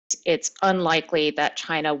it's unlikely that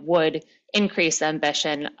China would increase the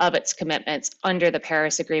ambition of its commitments under the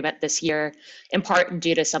Paris Agreement this year, in part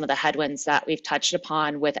due to some of the headwinds that we've touched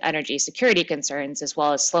upon with energy security concerns, as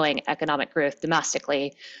well as slowing economic growth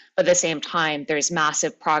domestically. But at the same time, there's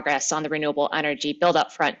massive progress on the renewable energy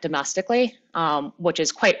build-up front domestically, which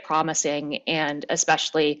is quite promising, and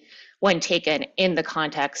especially when taken in the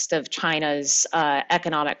context of China's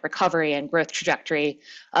economic recovery and growth trajectory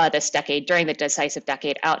this decade, during the decisive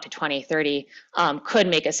decade out to 2030, could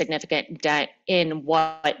make a significant dent in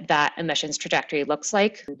what that emissions trajectory looks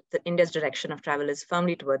like. India's direction of travel is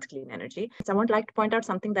firmly towards clean energy. So I would like to point out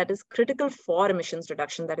something that is critical for emissions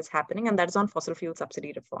reduction that is happening, and that is on fossil fuel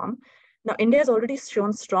subsidy reform. Now, India has already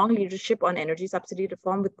shown strong leadership on energy subsidy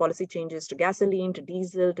reform with policy changes to gasoline, to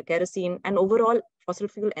diesel, to kerosene, and overall fossil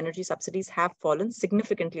fuel energy subsidies have fallen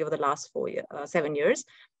significantly over the last 7 years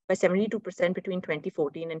by 72% between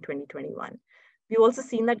 2014 and 2021. We've also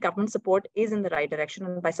seen that government support is in the right direction.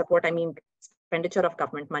 And by support, I mean expenditure of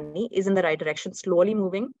government money is in the right direction, slowly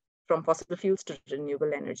moving from fossil fuels to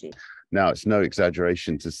renewable energy. Now, it's no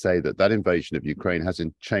exaggeration to say that that invasion of Ukraine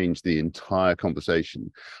hasn't changed the entire conversation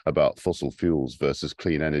about fossil fuels versus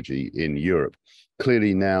clean energy in Europe.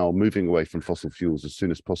 Clearly now, moving away from fossil fuels as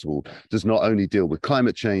soon as possible does not only deal with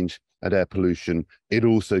climate change and air pollution, it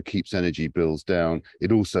also keeps energy bills down.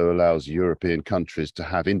 It also allows European countries to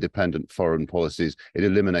have independent foreign policies. It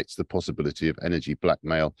eliminates the possibility of energy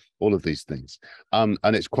blackmail, all of these things. And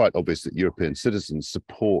it's quite obvious that European citizens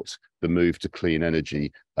support the move to clean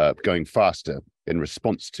energy going faster in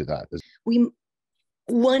response to that.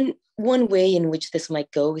 One way in which this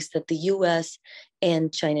might go is that the US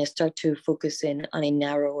and China start to focus in on a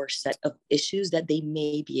narrower set of issues that they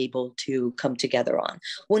may be able to come together on.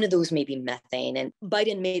 One of those may be methane. And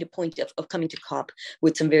Biden made a point of coming to COP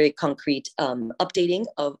with some very concrete updating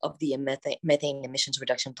of the methane emissions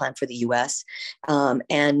reduction plan for the US,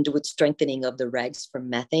 and with strengthening of the regs for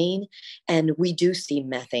methane. And we do see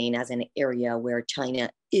methane as an area where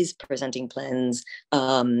China is presenting plans,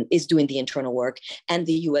 is doing the internal work, and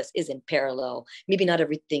the US is in parallel. Maybe not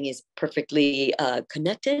everything is perfectly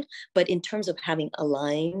connected, but in terms of having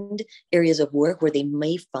aligned areas of work where they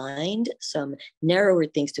may find some narrower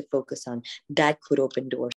things to focus on, that could open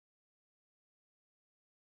doors.